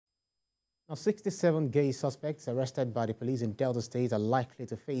Now, 67 gay suspects arrested by the police in Delta State are likely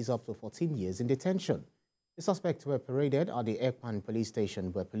to face up to 14 years in detention. The suspects were paraded at the Ekpan police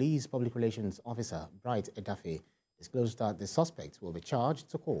station, where police public relations officer Bright Edafe disclosed that the suspects will be charged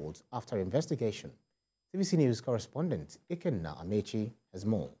to court after investigation. TVC News correspondent Ekpan has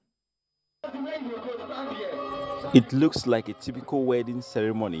more. It looks like a typical wedding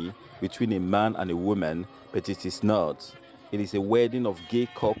ceremony between a man and a woman, but it is not. It is a wedding of gay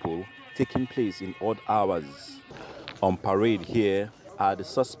couple taking place in odd hours. On parade here are the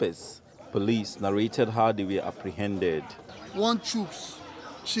suspects. Police narrated how they were apprehended. One Chuks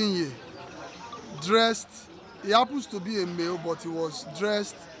Chinye, dressed, he happens to be a male, but he was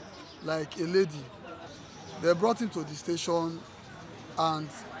dressed like a lady. They brought him to the station and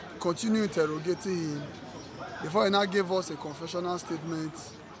continued interrogating him before he now gave us a confessional statement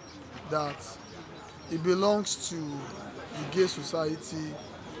that he belongs to the gay society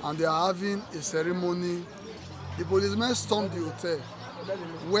and they are having a ceremony. The policemen stormed the hotel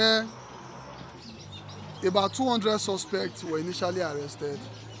where about 200 suspects were initially arrested.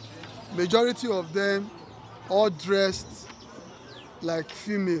 Majority of them all dressed like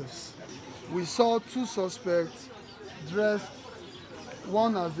females. We saw 2 suspects dressed,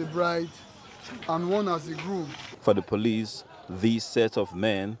 one as the bride and one as the groom. For the police, these set of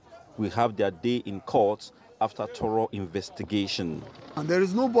men will have their day in court after thorough investigation. And there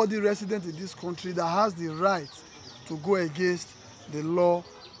is nobody resident in this country that has the right to go against the law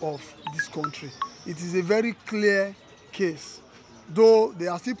of this country. It is a very clear case, though they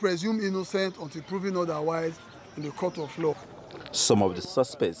are still presumed innocent until proven otherwise in the court of law. Some of the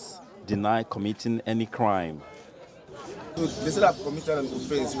suspects deny committing any crime. So they said I've committed an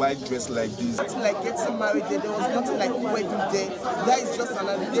offense while dressed like this. Nothing like getting married there. There was nothing like wedding there. That is just an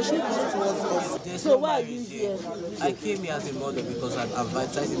allegation towards us. So why are you here? I came here as a model because I'm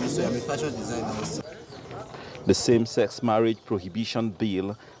advertising this way. I'm a fashion designer also. The same-sex marriage prohibition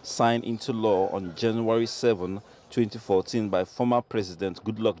bill signed into law on January 7, 2014 by former President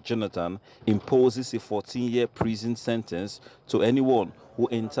Goodluck Jonathan imposes a 14-year prison sentence to anyone who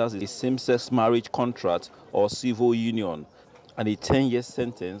enters a same-sex marriage contract or civil union, and a 10-year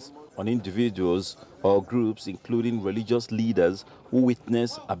sentence on individuals or groups, including religious leaders, who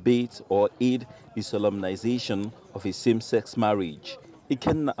witness, abet, or aid the solemnization of a same-sex marriage.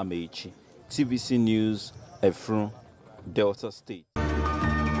 Ekpan, TVC News, Ekpan, Delta State.